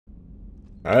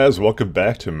Guys, welcome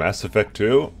back to Mass Effect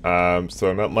 2.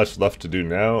 So not much left to do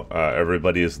now.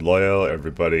 Everybody is loyal,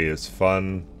 everybody is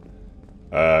fun.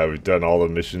 We've done all the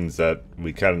missions that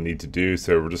we kind of need to do,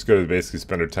 so we're just going to basically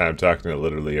spend our time talking to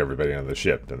literally everybody on the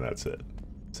ship, and that's it.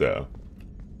 So,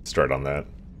 start on that.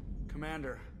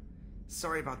 Commander,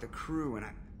 sorry about the crew, and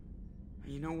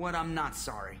You know what? I'm not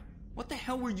sorry. What the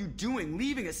hell were you doing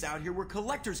leaving us out here where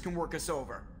collectors can work us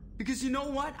over? Because you know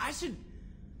what? I should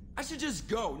just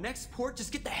go. Next port,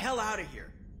 just get the hell out of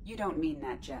here. You don't mean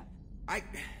that, Jeff.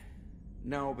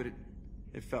 No, but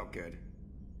it felt good.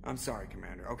 I'm sorry,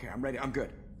 Commander. Okay, I'm ready. I'm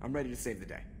good. I'm ready to save the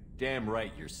day. Damn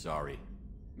right you're sorry.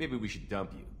 Maybe we should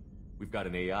dump you. We've got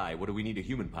an AI. What do we need a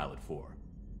human pilot for?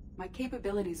 My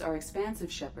capabilities are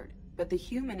expansive, Shepard, but the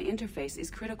human interface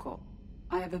is critical.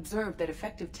 I have observed that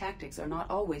effective tactics are not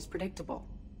always predictable.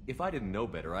 If I didn't know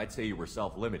better, I'd say you were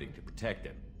self-limiting to protect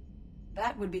him.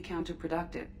 That would be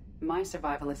counterproductive. My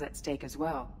survival is at stake as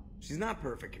well. She's not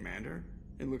perfect, Commander.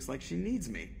 It looks like she needs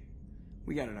me.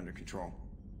 We got it under control.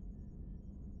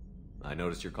 I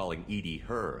noticed you're calling EDI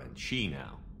her and she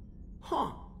now.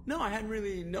 Huh. No, I hadn't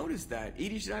really noticed that.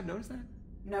 EDI, should I have noticed that?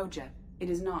 No, Jeff. It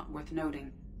is not worth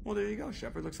noting. Well, there you go,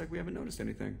 Shepard. Looks like we haven't noticed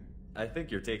anything. I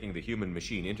think you're taking the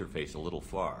human-machine interface a little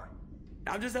far.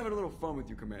 I'm just having a little fun with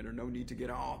you, Commander. No need to get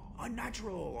all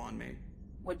unnatural on me.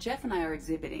 What Jeff and I are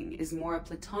exhibiting is more a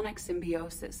platonic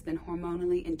symbiosis than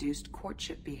hormonally induced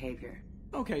courtship behavior.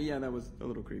 Okay, yeah, that was a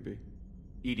little creepy.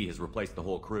 EDI has replaced the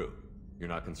whole crew. You're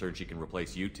not concerned she can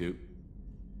replace you two?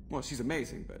 Well, she's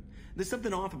amazing, but there's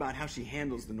something off about how she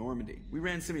handles the Normandy. We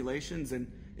ran simulations,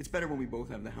 and it's better when we both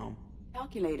have the helm.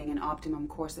 Calculating an optimum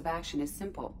course of action is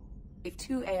simple. If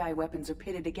two AI weapons are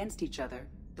pitted against each other,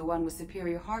 the one with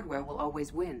superior hardware will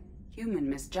always win. Human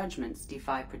misjudgments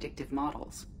defy predictive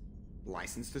models.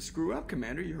 License to screw up,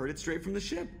 Commander. You heard it straight from the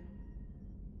ship.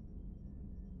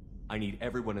 I need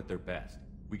everyone at their best.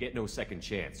 We get no second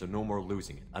chance, so no more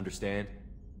losing it. Understand?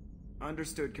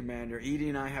 Understood, Commander. EDI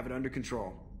and I have it under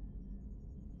control.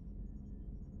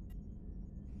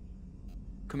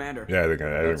 Commander. Yeah, I think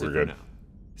we're good. Now.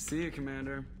 See you,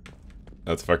 Commander.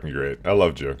 That's fucking great. I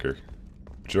love Joker.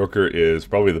 Joker is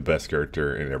probably the best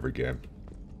character in every game.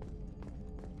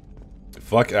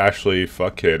 Fuck Ashley,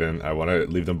 fuck Kaidan. I want to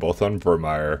leave them both on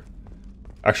Vermeer.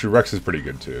 Actually, Rex is pretty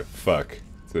good too. Fuck.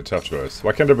 It's a tough choice.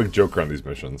 Why can't I bring Joker on these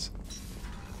missions?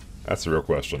 That's the real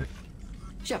question.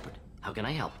 Shepard, how can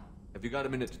I help? Have you got a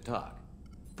minute to talk?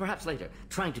 Perhaps later.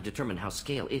 Trying to determine how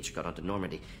Scale H got onto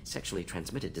Normandy. Sexually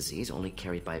transmitted disease only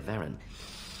carried by Varen.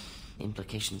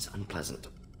 Implications unpleasant.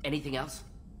 Anything else?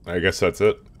 I guess that's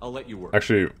it. I'll let you work.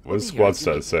 Actually, what does squad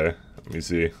stats say? Let me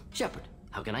see. Shepard,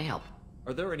 how can I help?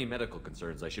 Are there any medical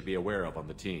concerns I should be aware of on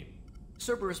the team?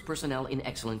 Cerberus personnel in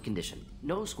excellent condition.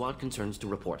 No squad concerns to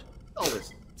report. Oh,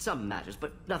 there's some matters,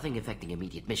 but nothing affecting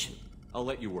immediate mission. I'll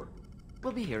let you work.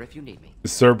 We'll be here if you need me. The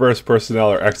Cerberus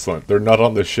personnel are excellent. They're not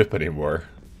on the ship anymore.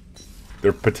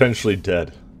 They're potentially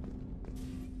dead.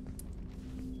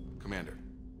 Commander,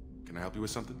 can I help you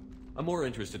with something? I'm more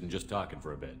interested in just talking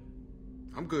for a bit.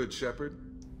 I'm good, Shepard.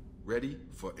 Ready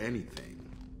for anything.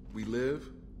 We live,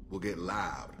 we'll get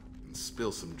loud, and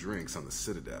spill some drinks on the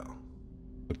Citadel.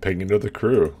 Opinion of the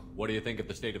crew. What do you think of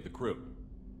the state of the crew?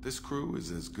 This crew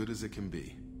is as good as it can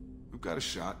be. We've got a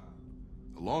shot.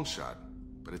 A long shot,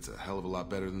 but it's a hell of a lot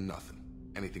better than nothing.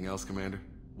 Anything else, Commander?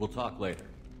 We'll talk later.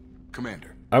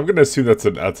 Commander. I'm gonna assume that's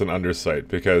an undersight,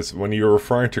 because when you're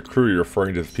referring to crew, you're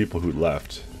referring to the people who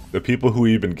left. The people who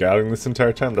you've been gathering this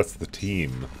entire time, that's the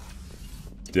team.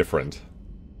 Different.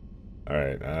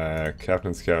 Alright,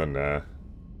 Captain Scout, I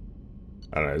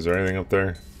don't know, is there anything up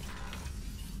there?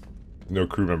 No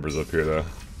crew members up here, though.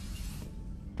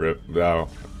 Rip. Now,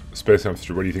 Space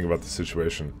Hamster, what do you think about the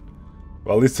situation?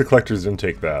 Well, at least the collectors didn't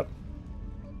take that.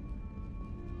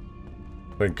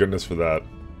 Thank goodness for that.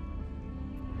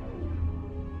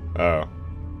 Oh.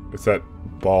 It's that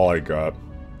ball I got.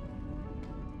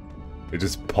 It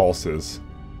just pulses.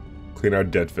 Clean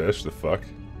out dead fish, the fuck?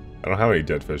 I don't have any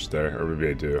dead fish there, or maybe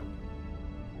I do.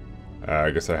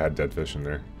 I guess I had dead fish in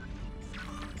there.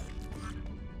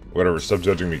 Whatever, stop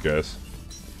judging me, guys.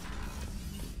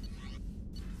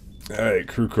 Alright,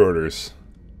 crew quarters.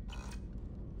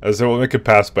 As I will make it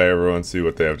pass by everyone and see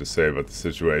what they have to say about the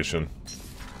situation.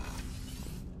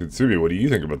 Kitsumi, what do you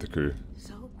think about the crew?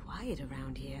 So quiet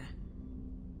around here.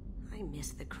 I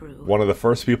miss the crew. One of the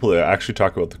first people to actually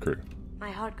talk about the crew. My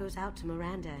heart goes out to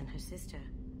Miranda and her sister.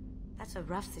 That's a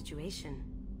rough situation.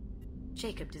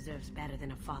 Jacob deserves better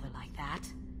than a father like that.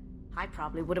 I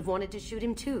probably would have wanted to shoot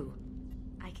him too.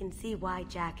 I can see why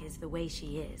Jack is the way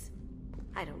she is.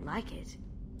 I don't like it,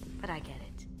 but I get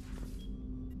it.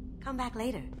 Come back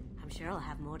later. I'm sure I'll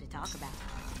have more to talk about.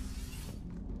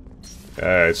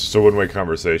 It's just a one-way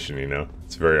conversation, you know?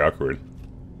 It's very awkward.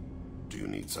 Do you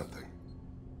need something?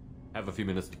 Have a few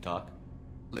minutes to talk?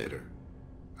 Later.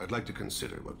 I'd like to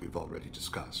consider what we've already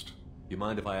discussed. You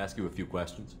mind if I ask you a few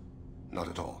questions? Not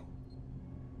at all.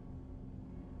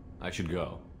 I should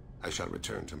go. I shall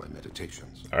return to my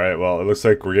meditations. Alright, well, it looks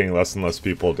like we're getting less and less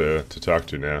people to talk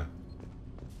to now.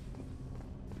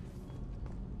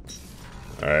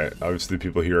 Alright, obviously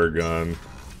people here are gone.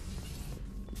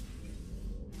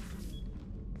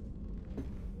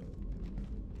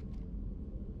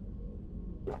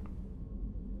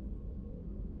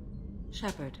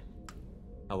 Shepard,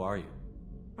 How are you?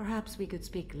 perhaps we could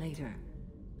speak later.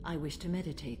 I wish to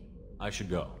meditate. I should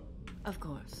go. Of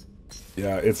course.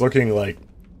 Yeah, it's looking like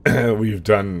we've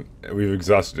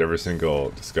exhausted every single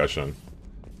discussion.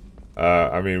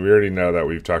 I mean, we already know that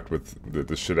we've talked with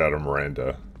the shit out of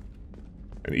Miranda.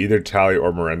 And either Tali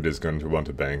or Miranda is going to want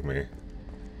to bank me.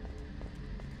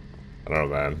 I don't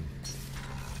know, man.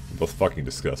 Both fucking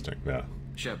disgusting, yeah.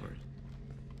 Shepard,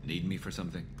 need me for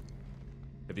something?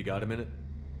 Have you got a minute?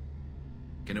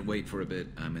 Can it wait for a bit?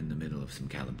 I'm in the middle of some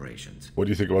calibrations. What do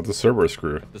you think about the Cerberus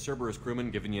crew? The Cerberus crewman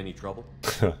giving you any trouble?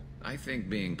 I think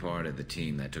being part of the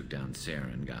team that took down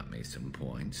Saren got me some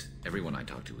points. Everyone I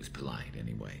talked to was polite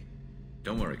anyway.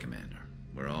 Don't worry, Commander.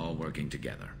 We're all working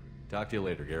together. Talk to you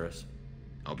later, Garrus.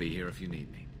 I'll be here if you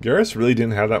need me. Garrus really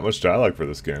didn't have that much dialogue for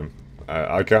this game.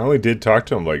 I only did talk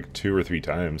to him like 2 or 3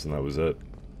 times, and that was it.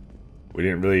 We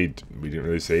didn't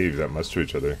really say that much to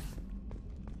each other.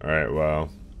 Alright, well.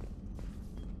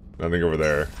 Nothing over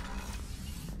there.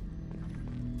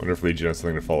 Wonder if Legion has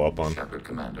something to follow up on. Shepard,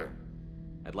 Commander.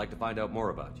 I'd like to find out more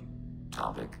about you.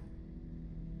 Topic.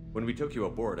 When we took you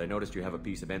aboard, I noticed you have a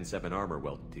piece of N7 armor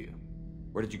welded to you.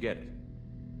 Where did you get it?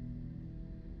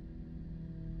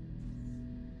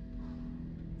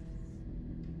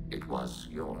 It was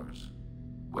yours.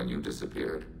 When you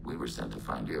disappeared, we were sent to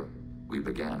find you. We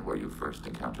began where you first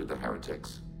encountered the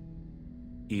heretics.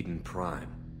 Eden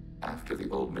Prime. After the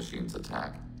old machine's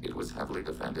attack, it was heavily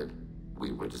defended.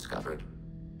 We were discovered.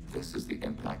 This is the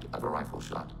impact of a rifle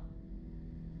shot.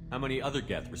 How many other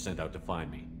Geth were sent out to find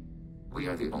me? We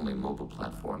are the only mobile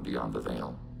platform beyond the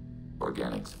Veil.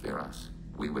 Organics fear us.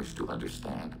 We wish to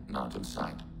understand, not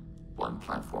incite. One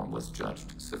platform was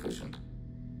judged sufficient.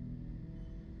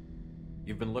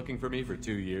 You've been looking for me for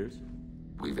 2 years?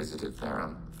 We visited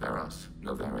Therum, Theros,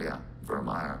 Noveria,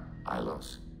 Vermeer,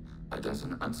 Ilos. A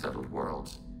dozen unsettled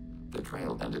worlds. The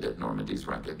trail ended at Normandy's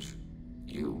wreckage.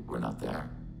 You were not there.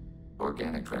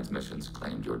 Organic transmissions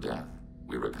claimed your death.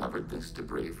 We recovered this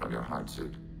debris from your hard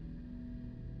suit.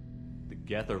 The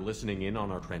Geth are listening in on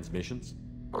our transmissions?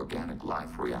 Organic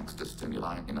life reacts to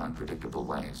stimuli in unpredictable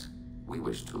ways. We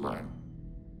wish to learn.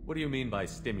 What do you mean by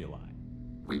stimuli?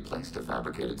 We placed a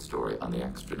fabricated story on the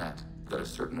extranet that a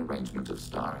certain arrangement of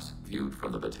stars, viewed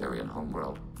from the Batarian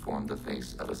homeworld, formed the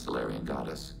face of a Solarian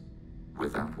goddess.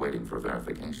 Without waiting for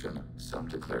verification, some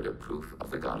declared it proof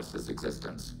of the goddess's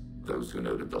existence. Those who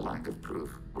noted the lack of proof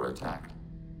were attacked.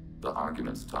 The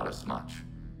arguments taught us much.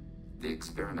 The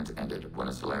experiment ended when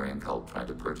a Solarian cult tried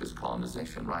to purchase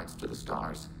colonization rights to the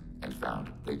stars, and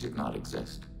found they did not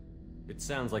exist. It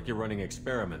sounds like you're running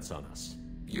experiments on us.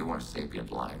 You are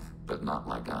sapient life, but not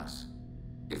like us.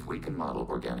 If we can model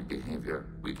organic behavior,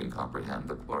 we can comprehend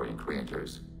the Quarian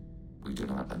creators. We do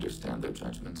not understand their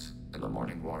judgments in the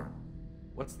Morning War.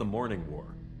 What's the Morning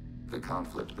War? The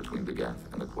conflict between the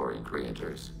Geth and the Quarian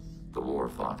creators. The war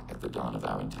fought at the dawn of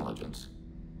our intelligence.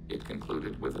 It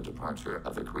concluded with the departure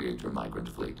of the Creator migrant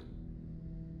fleet.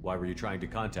 Why were you trying to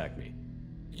contact me?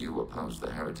 You opposed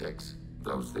the heretics,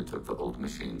 those that took the old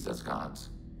machines as gods.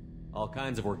 All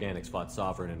kinds of organics fought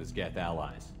Sovereign and his Geth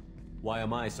allies. Why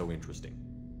am I so interesting?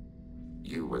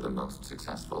 You were the most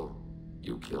successful.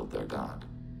 You killed their god.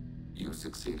 You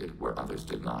succeeded where others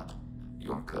did not.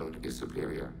 Your code is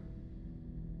superior.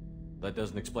 That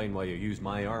doesn't explain why you used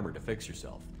my armor to fix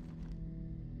yourself.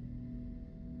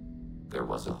 There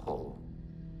was a hole.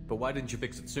 But why didn't you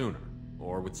fix it sooner?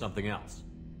 Or with something else?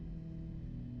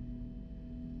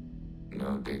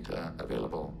 No data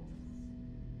available.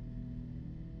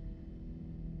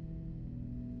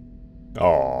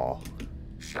 Aww.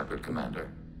 Shepard,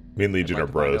 Commander. Me and Legion are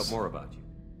bros. Find out more about you.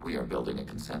 We are building a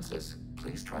consensus.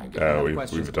 Please try and get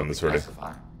we've done this already.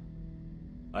 Specify.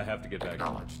 I have to get back.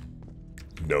 Acknowledged.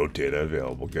 No data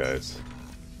available, guys.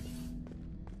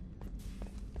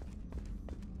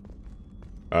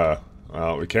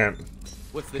 Well, we can't.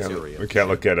 What's this area? We can't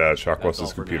look at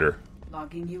Shockwell's computer.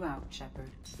 Logging you out, Shepard.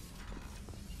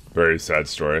 Very sad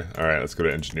story. Alright, let's go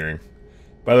to engineering.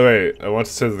 By the way, I want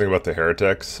to say something about the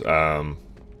heretics.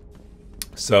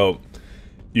 So,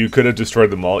 you could have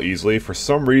destroyed them all easily. For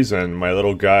some reason, my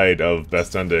little guide of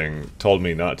best ending told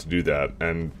me not to do that.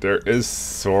 And there is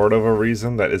sort of a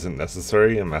reason that isn't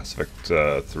necessary in Mass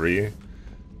Effect 3.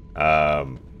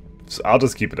 So I'll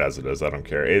just keep it as it is, I don't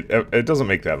care. It doesn't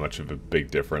make that much of a big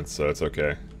difference, so it's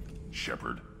okay.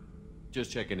 Shepard.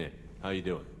 Just checking in. How you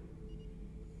doing?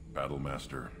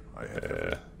 Battlemaster. I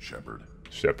have Shepard.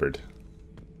 Shepard.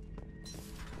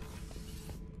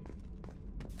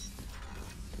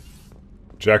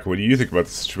 Jack, what do you think about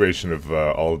the situation of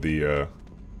all the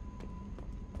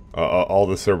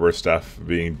Cerberus staff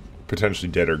being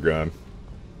potentially dead or gone?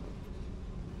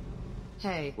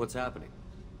 Hey. What's happening?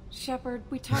 Shepard,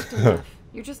 we talked enough.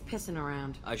 You're just pissing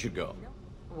around. I should go.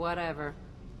 Whatever.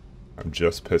 I'm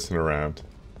just pissing around.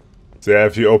 So yeah,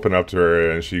 if you open up to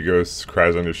her and she goes,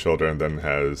 cries on your shoulder and then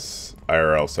has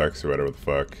IRL sex or whatever the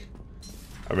fuck.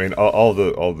 I mean, all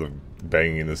the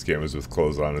banging in this game is with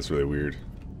clothes on. It's really weird.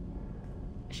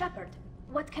 Shepard,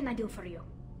 what can I do for you?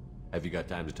 Have you got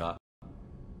time to talk?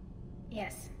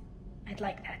 Yes, I'd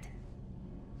like that.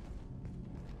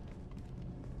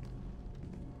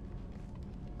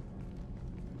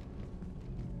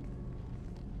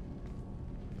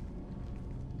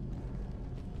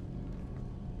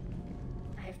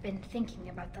 I've been thinking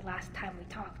about the last time we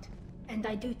talked, and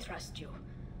I do trust you.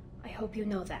 I hope you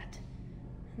know that.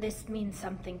 This means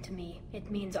something to me.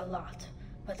 It means a lot,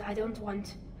 but I don't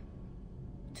want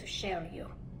to share you.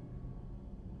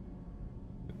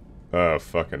 Oh,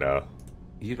 fucking hell.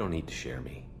 You don't need to share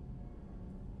me.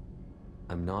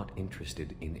 I'm not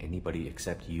interested in anybody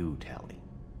except you, Tali.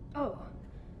 Oh.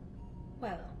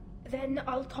 Well, then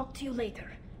I'll talk to you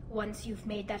later, once you've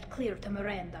made that clear to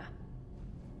Miranda.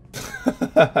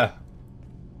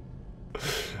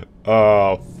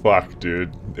 Oh, fuck,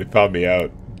 dude. They found me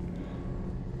out.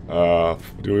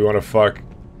 Do we want to fuck?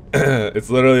 It's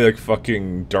literally like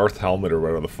fucking Darth Helmet or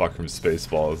whatever the fuck from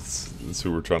Spaceballs. That's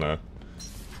who we're trying to...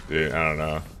 Yeah, I don't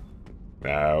know.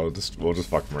 Nah, we'll just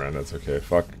fuck Miranda. It's okay.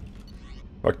 Fuck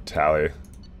Tali.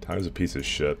 Tali's a piece of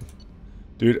shit.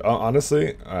 Dude,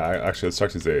 honestly, actually, let's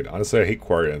talk to Zaid. Honestly, I hate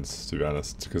Quarians, to be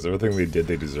honest, because everything they did,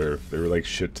 they deserve. They were like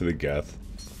shit to the Geth.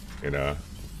 You know?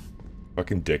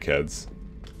 Fucking dickheads.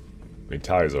 I mean,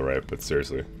 Tali's alright, but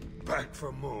seriously. Back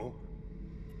for more?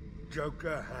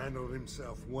 Joker handled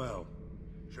himself well.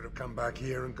 Should have come back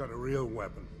here and got a real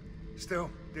weapon. Still,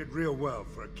 did real well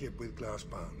for a kid with glass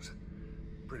bones.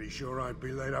 Pretty sure I'd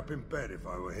be laid up in bed if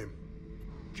I were him.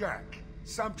 Jack,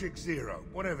 Subject Zero,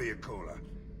 whatever you call her.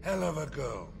 Hell of a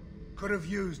girl. Could have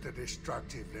used a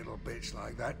destructive little bitch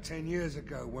like that 10 years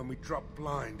ago when we dropped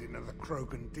blind into the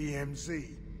Krogan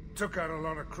DMZ. Took out a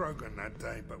lot of Krogan that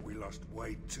day, but we lost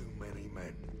way too many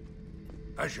men.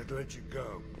 I should let you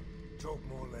go. Talk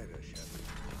more later, Shepard.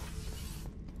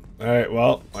 Alright,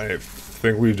 well, I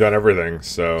think we've done everything,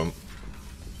 so...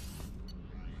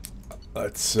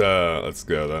 Let's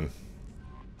go then.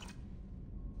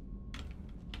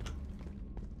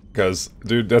 Because,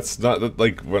 dude, that's not,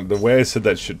 like, when, the way I said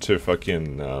that shit to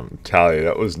fucking, Tali,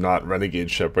 that was not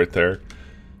Renegade Ship right there.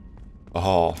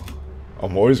 Oh.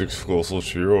 I'm always exclusive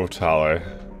to you, Tali.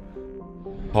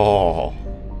 Oh.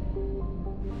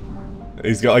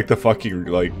 He's got, like, the fucking,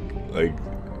 like,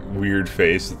 weird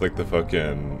face with, like, the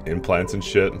fucking implants and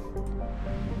shit.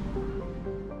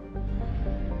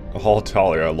 Oh,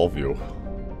 Tali, I love you.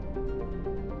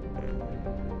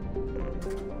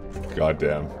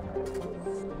 Goddamn.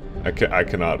 I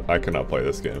cannot play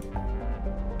this game.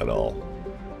 At all.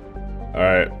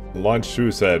 Alright, launch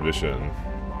suicide mission.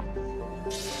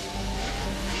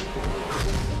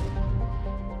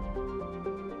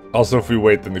 Also, if we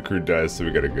wait, then the crew dies, so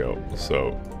we gotta go.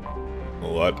 So,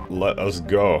 let us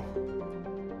go.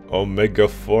 Omega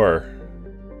 4.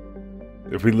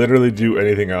 If we literally do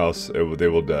anything else, they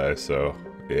will die, so,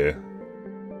 yeah.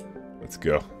 Let's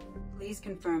go. Please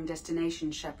confirm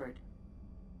destination, Shepard.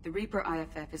 The Reaper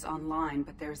IFF is online,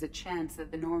 but there is a chance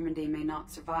that the Normandy may not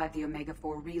survive the Omega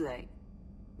 4 relay.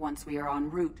 Once we are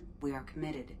en route, we are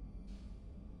committed.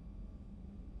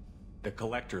 The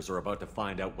Collectors are about to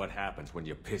find out what happens when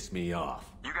you piss me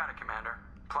off. You got it, Commander.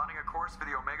 Plotting a course for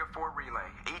the Omega 4 relay.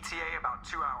 ETA about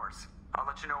 2 hours. I'll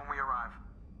let you know when we arrive.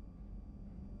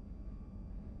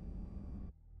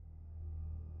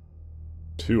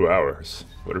 Two hours.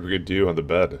 What are we gonna do on the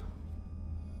bed?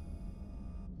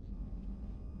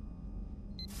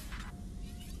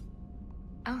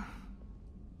 Oh.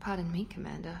 Pardon me,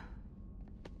 Commander.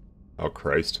 Oh,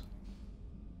 Christ.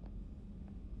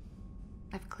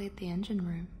 I've cleared the engine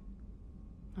room.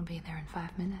 I'll be there in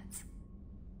 5 minutes.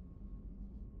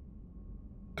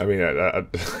 I mean,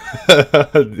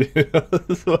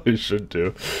 that's what I should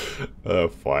do.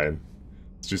 Fine.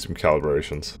 Let's do some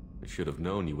calibrations. I should have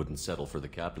known you wouldn't settle for the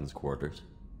captain's quarters.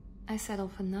 I settle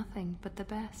for nothing but the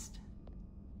best.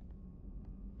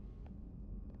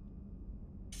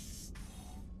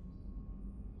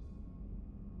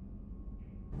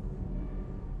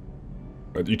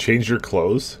 You changed your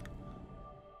clothes?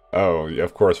 Oh, yeah,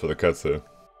 of course, for the cutscene.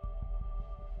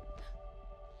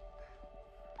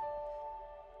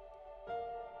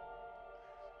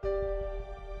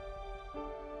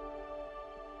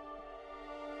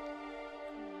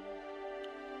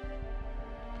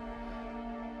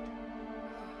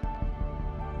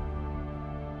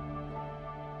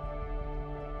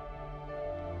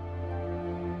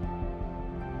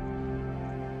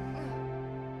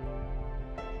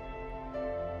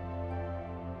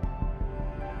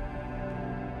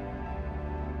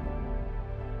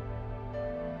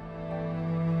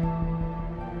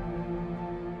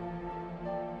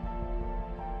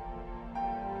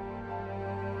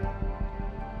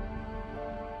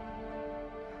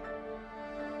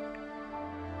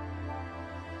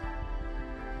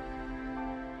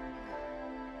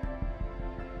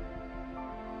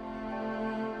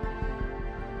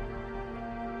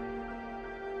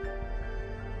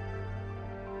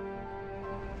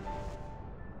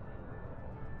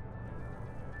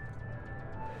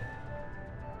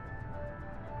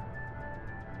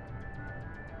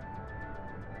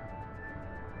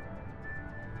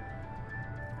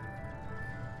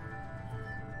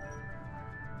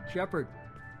 Shepard,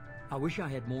 I wish I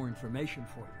had more information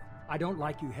for you. I don't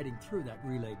like you heading through that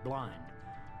relay blind,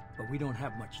 but we don't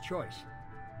have much choice.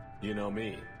 You know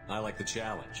me. I like the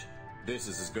challenge. This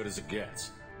is as good as it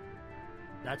gets.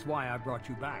 That's why I brought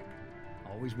you back.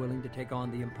 Always willing to take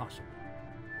on the impossible.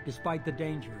 Despite the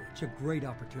danger, it's a great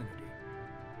opportunity.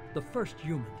 The first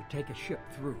human to take a ship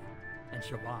through and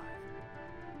survive.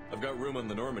 I've got room on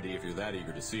the Normandy if you're that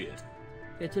eager to see it.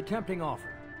 It's a tempting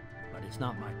offer, but it's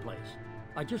not my place.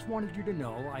 I just wanted you to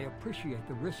know I appreciate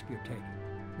the risk you're taking.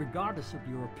 Regardless of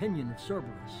your opinion of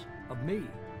Cerberus, of me,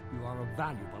 you are a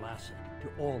valuable asset to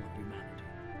all of humanity.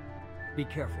 Be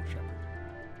careful, Shepard.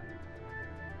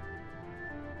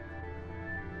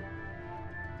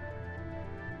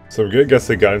 So I'm gonna guess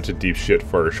they got into deep shit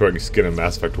for showing skin in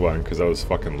Mass Effect 1, because that was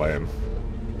fucking lame.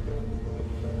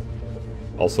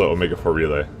 Also, Omega 4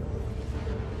 relay.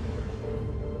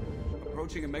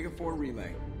 Approaching Omega 4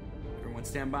 relay. Everyone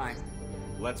stand by.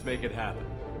 Let's make it happen.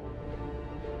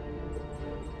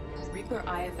 Reaper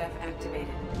IFF activated.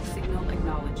 Signal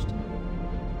acknowledged.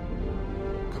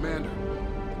 Commander,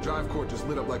 the drive core just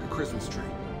lit up like a Christmas tree.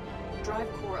 Drive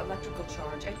core electrical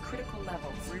charge at critical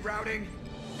levels. Rerouting.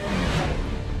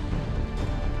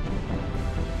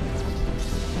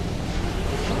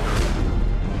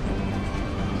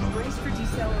 Brace for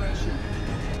deceleration.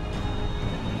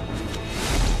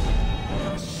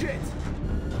 Shit!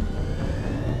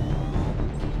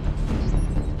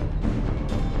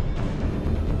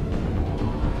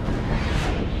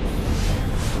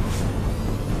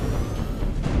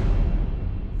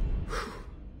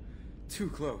 Too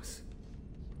close.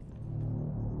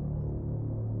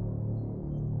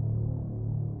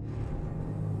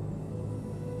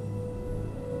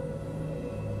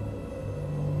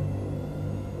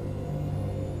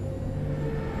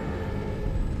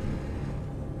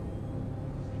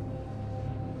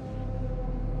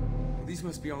 These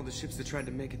must be all the ships that tried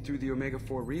to make it through the Omega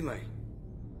 4 relay.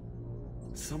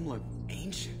 Some look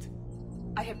ancient.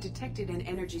 I have detected an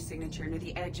energy signature near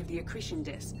the edge of the accretion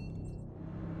disk.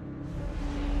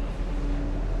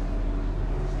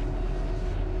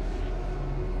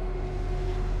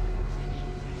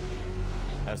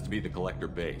 Has to be the collector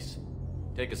base.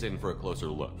 Take us in for a closer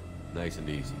look. Nice and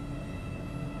easy.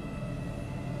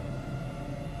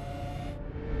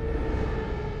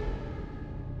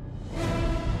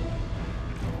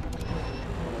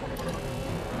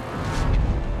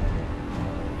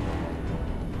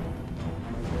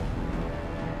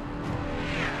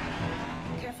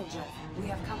 Careful, Jeff. We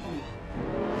have company.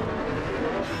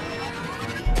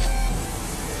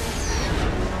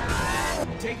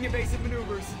 Taking evasive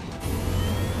maneuvers.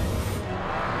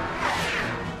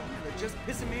 They're just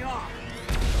pissing me off.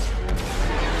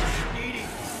 Edie,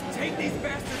 take these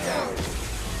bastards out!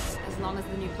 As long as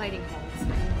the new plating holds.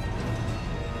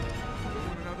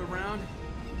 Want another round?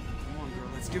 Come on, girl,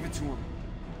 let's give it to him.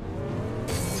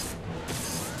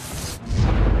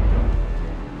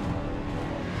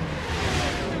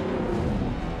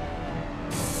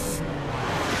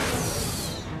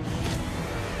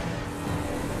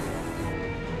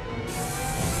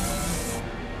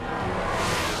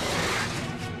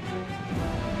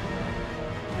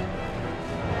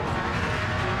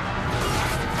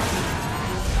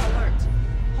 Alert.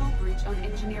 Hull breach on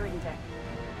engine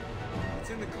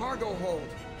in the cargo hold.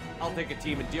 I'll take a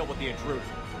team and deal with the intruder.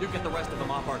 You get the rest of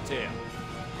them off our tail.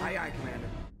 Aye, aye, Commander.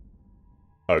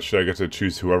 Oh, should I get to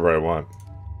choose whoever I want?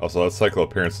 Also, let's cycle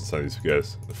appearances on these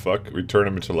guys. The fuck? We turn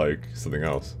them into, like, something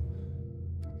else.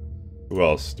 Who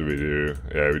else do we do?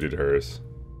 Yeah, we did hers.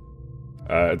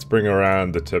 Let's bring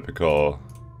around the typical...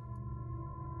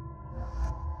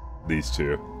 These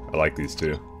two. I like these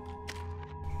two.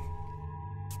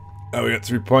 Oh, we got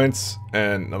 3 points,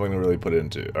 and nothing to really put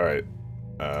into. Alright.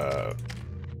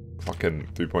 Fucking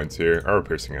 3 points here. Armor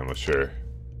piercing ammo, sure.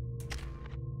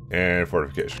 And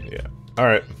fortification, yeah.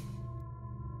 Alright.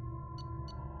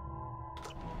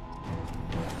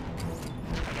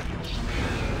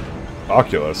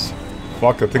 Oculus.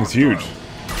 Fuck, that thing's huge.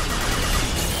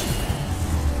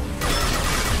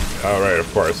 Oh, right,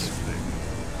 of course.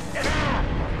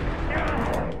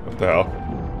 What the hell?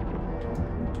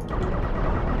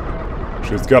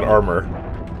 She's got armor.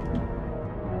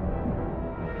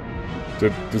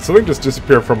 Did something just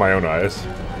disappear from my own eyes?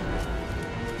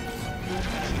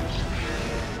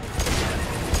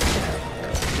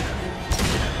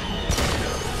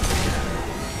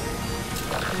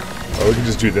 Oh, we can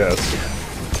just do this.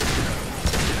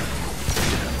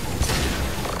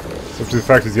 So the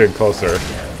fact he's getting closer.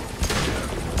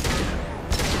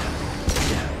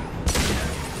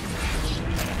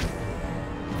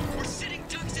 We're sitting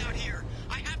ducks out here.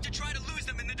 I have to try to lose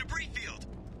them in the debris field.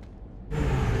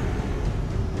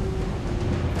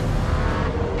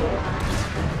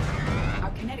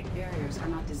 Our kinetic barriers are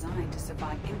not designed to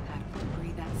survive impact with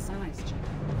debris that size, Jack.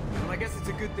 Well, I guess it's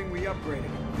a good thing we upgraded.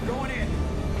 Going in.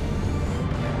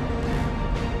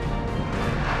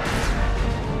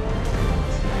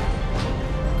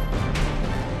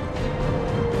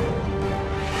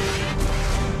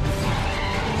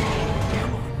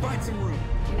 Find some room.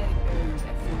 Kinetic barriers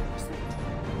at 40%.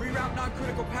 Reroute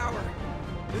non-critical power.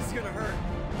 This is gonna hurt.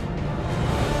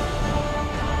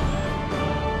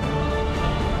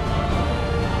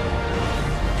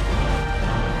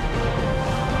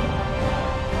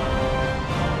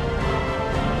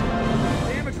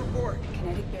 Damage report.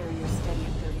 Kinetic barriers steady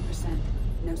at 30%.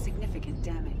 No significant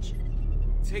damage.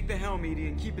 Take the helm, Edie,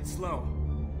 and keep it slow.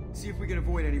 See if we can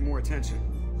avoid any more attention.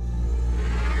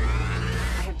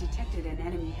 I have detected an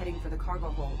enemy heading for the cargo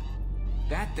hold.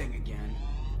 That thing again.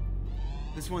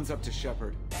 This one's up to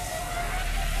Shepard.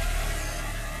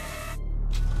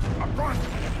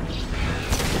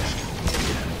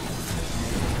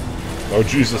 Oh,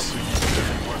 Jesus.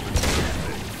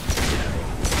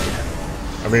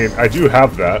 I mean, I do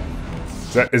have that.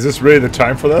 Is this really the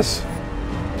time for this?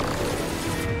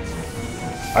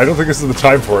 I don't think this is the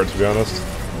time for it, to be honest.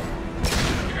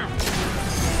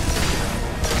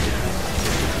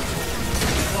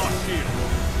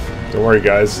 Don't worry,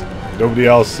 guys. Nobody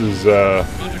else is,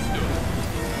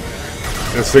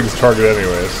 this thing's target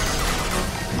anyways.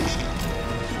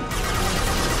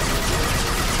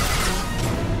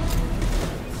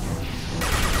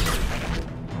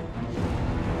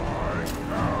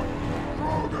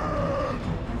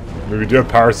 I mean, we do have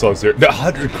power cells here.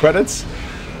 100 credits?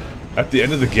 At the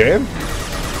end of the game?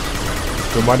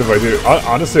 Don't mind if I do.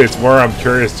 Honestly, it's more I'm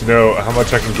curious to know how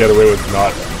much I can get away with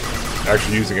not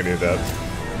actually using any of that.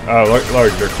 Oh, look,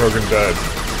 they're Krogan dead.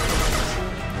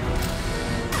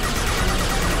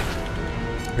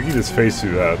 I think he just phased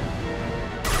through that.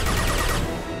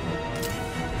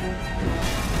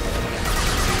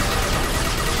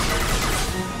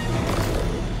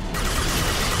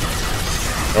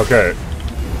 Okay.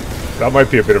 That might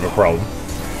be a bit of a problem.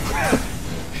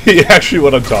 He actually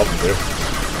went on top of it.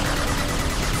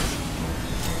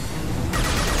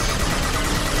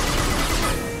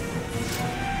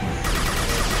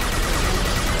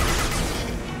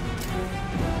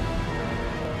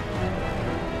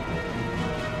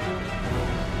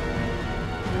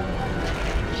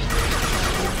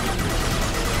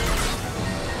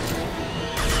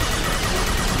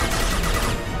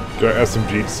 Got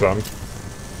SMG son.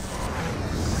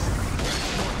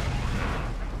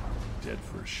 Dead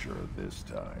for sure this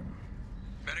time.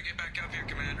 Better get back up here,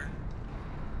 Commander.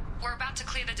 We're about to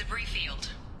clear the debris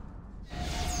field.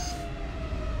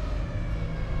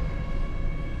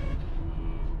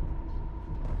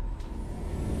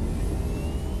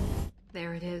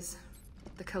 There it is.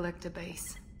 The collector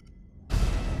base.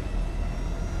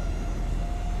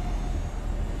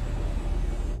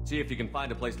 See if you can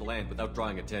find a place to land without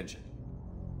drawing attention.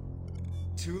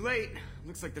 Too late.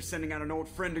 Looks like they're sending out an old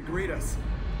friend to greet us.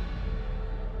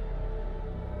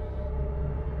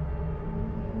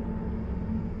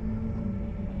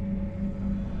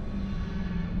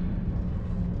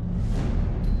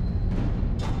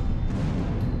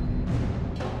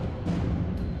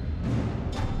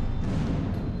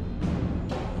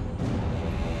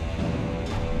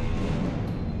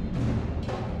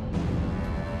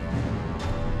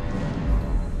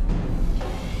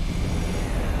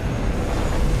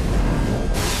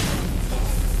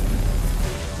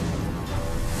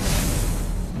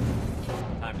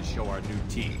 our new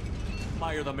team.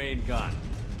 Fire the main gun.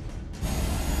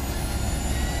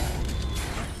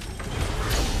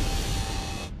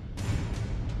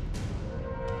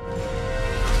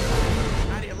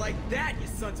 How do you like that, you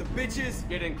sons of bitches?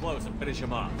 Get in close and finish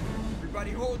him off.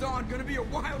 Everybody hold on, gonna be a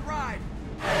wild ride.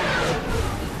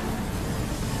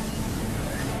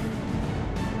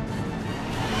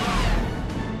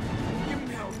 Give him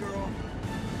hell, girl.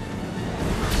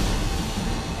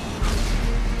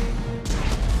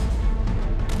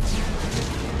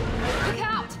 Look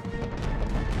out!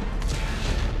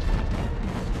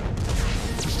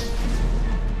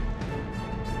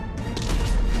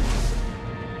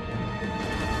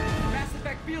 Mass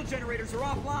Effect field generators are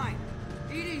offline.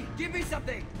 Edie, give me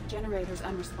something. Generators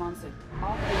unresponsive.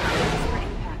 All hands for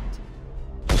impact.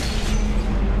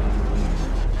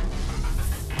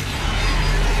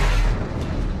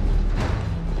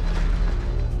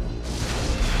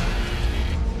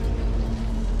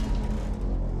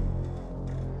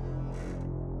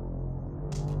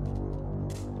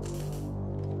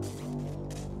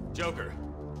 Joker,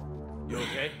 you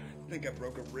okay? I think I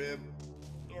broke a rib.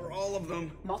 Or all of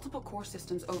them. Multiple core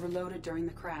systems overloaded during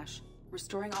the crash.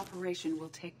 Restoring operation will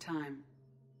take time.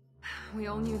 We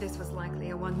all knew this was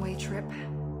likely a one-way trip.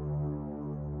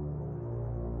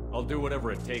 I'll do whatever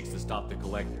it takes to stop the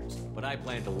Collectors, but I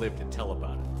plan to live to tell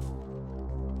about it.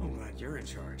 I'm glad you're in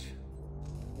charge.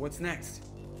 What's next?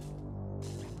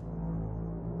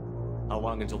 How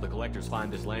long until the Collectors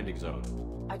find this landing zone?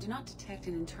 I do not detect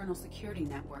an internal security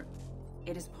network.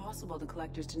 It is possible the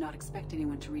Collectors did not expect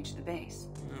anyone to reach the base.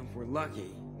 If we're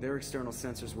lucky, their external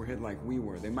sensors were hit like we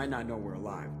were. They might not know we're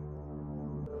alive.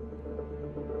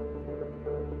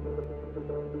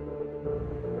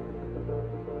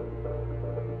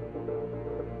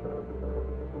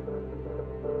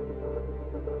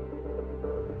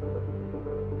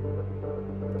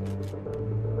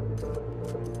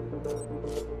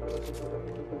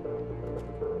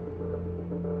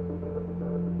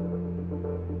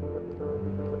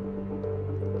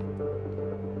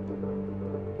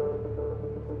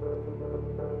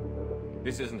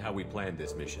 This isn't how we planned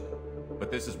this mission,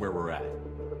 but this is where we're at.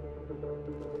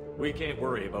 We can't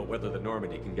worry about whether the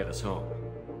Normandy can get us home.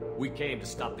 We came to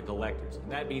stop the Collectors, and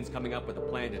that means coming up with a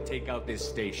plan to take out this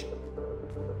station.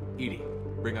 Edie,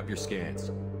 bring up your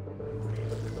scans.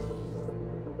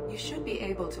 You should be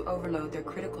able to overload their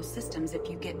critical systems if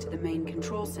you get to the main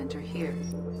control center here.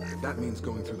 That means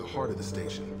going through the heart of the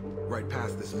station, right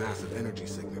past this massive energy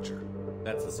signature.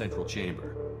 That's the central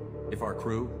chamber. If our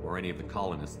crew, or any of the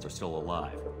colonists, are still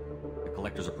alive, the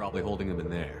Collectors are probably holding them in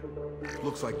there.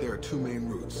 Looks like there are two main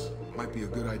routes. Might be a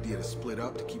good idea to split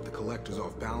up to keep the Collectors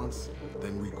off balance,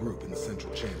 then regroup in the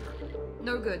central chamber.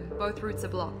 No good. Both routes are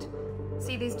blocked.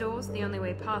 See these doors? The only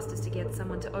way past is to get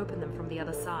someone to open them from the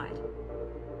other side.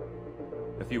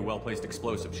 A few well-placed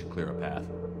explosives should clear a path.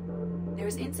 There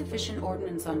is insufficient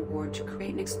ordnance on board to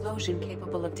create an explosion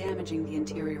capable of damaging the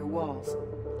interior walls.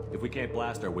 If we can't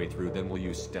blast our way through, then we'll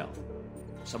use stealth.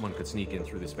 Someone could sneak in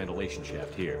through this ventilation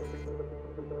shaft here.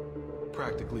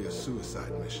 Practically a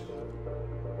suicide mission.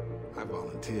 I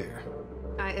volunteer.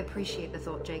 I appreciate the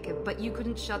thought, Jacob, but you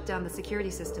couldn't shut down the security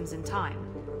systems in time.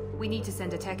 We need to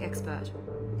send a tech expert.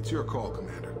 It's your call,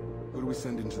 Commander. Who do we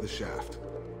send into the shaft?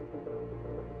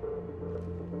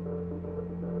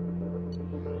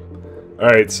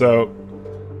 Alright, so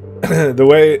the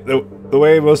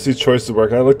way most of these choices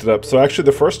work, I looked it up. So actually,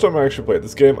 the first time I actually played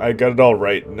this game, I got it all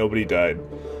right. Nobody died.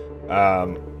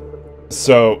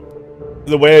 So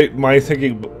the way my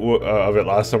thinking of it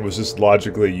last time was just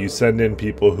logically, you send in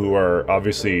people who are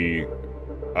obviously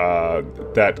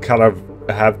that kind of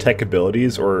have tech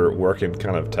abilities or work in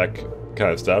kind of tech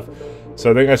kind of stuff.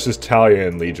 So I think that's just Talia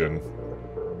and Legion.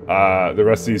 The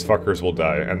rest of these fuckers will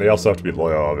die, and they also have to be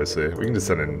loyal, obviously. We can just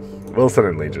send in... We'll send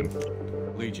in Legion.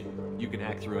 Legion, you can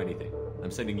hack through anything. I'm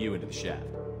sending you into the shaft.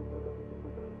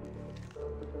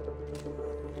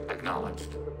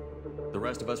 Acknowledged. The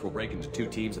rest of us will break into two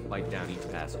teams and fight down each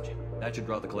passage. That should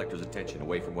draw the Collector's attention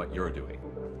away from what you're doing.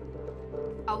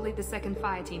 I'll lead the second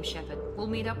fire team, Shepard. We'll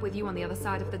meet up with you on the other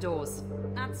side of the doors.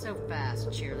 Not so fast,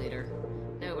 cheerleader.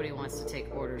 Nobody wants to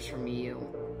take orders from you.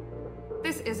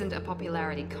 This isn't a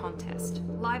popularity contest.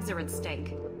 Lives are at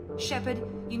stake. Shepard,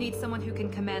 you need someone who can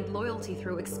command loyalty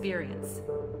through experience.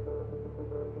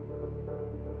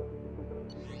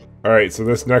 Alright, so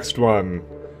this next one...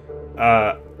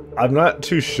 I'm not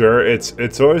too sure.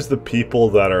 It's always the people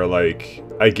that are like,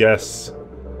 I guess...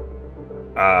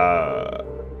 I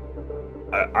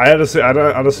honestly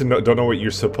don't know what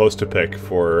you're supposed to pick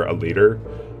for a leader.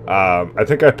 I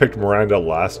think I picked Miranda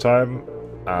last time.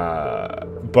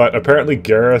 But apparently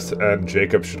Gareth and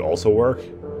Jacob should also work.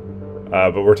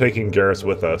 But we're taking Garrus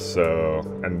with us, so,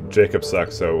 and Jacob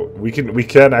sucks, so we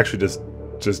can actually just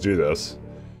do this.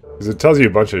 Because it tells you a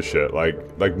bunch of shit, like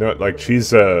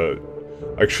she's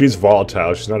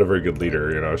volatile, she's not a very good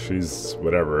leader, you know, she's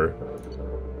whatever.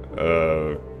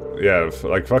 Yeah,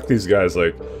 like, fuck these guys,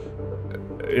 like,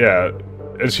 yeah,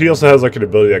 and she also has, like, an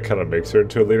ability that kind of makes her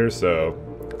into a leader, so,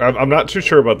 I'm not too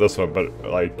sure about this one, but,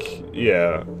 like,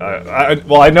 yeah,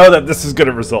 well, I know that this is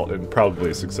gonna result in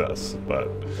probably success, but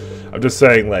I'm just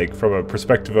saying, like, from a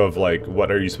perspective of, like, what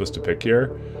are you supposed to pick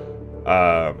here,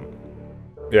 yeah,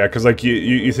 because, like,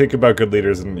 you think about good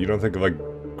leaders, and you don't think of, like,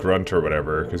 Grunt or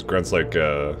whatever, because Grunt's, like,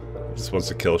 just wants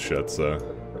to kill shit, so,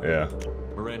 yeah.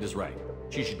 Miranda's right.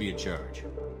 She should be in charge.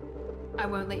 I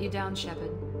won't let you down,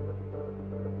 Shepard.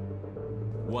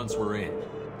 Once we're in,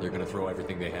 they're gonna throw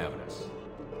everything they have at us.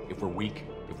 If we're weak,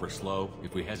 if we're slow,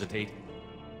 if we hesitate,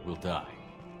 we'll die.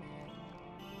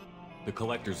 The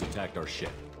Collectors attacked our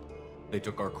ship. They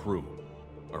took our crew,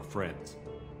 our friends.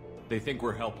 They think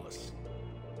we're helpless.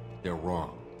 They're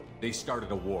wrong. They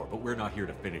started a war, but we're not here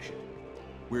to finish it.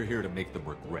 We're here to make them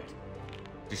regret.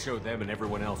 To show them and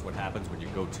everyone else what happens when you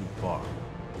go too far.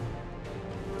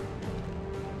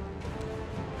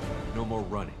 No more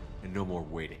running, and no more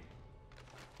waiting.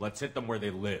 Let's hit them where they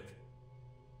live.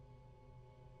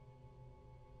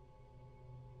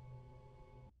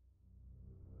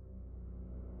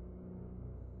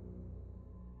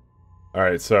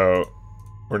 Alright, so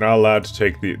we're not allowed to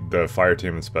take the fire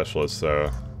team and specialists, so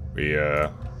we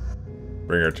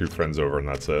bring our two friends over and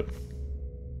that's it.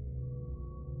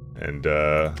 And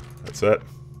that's it.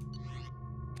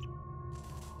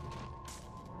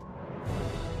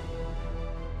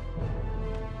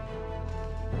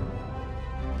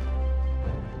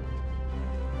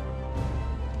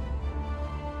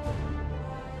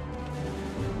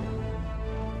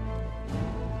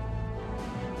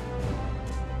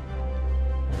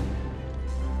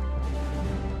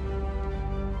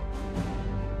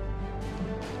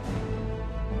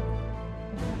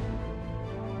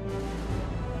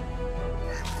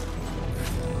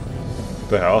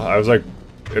 What the hell? I was like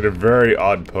in a very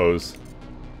odd pose.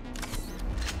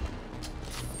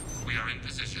 We are in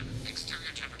position.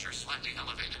 Exterior temperature slightly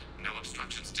elevated. No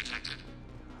obstructions detected.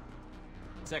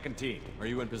 Second team, are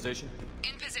you in position?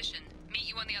 In position. Meet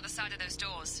you on the other side of those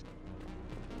doors.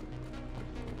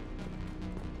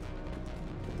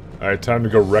 Alright, time to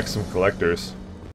go wreck some Collectors.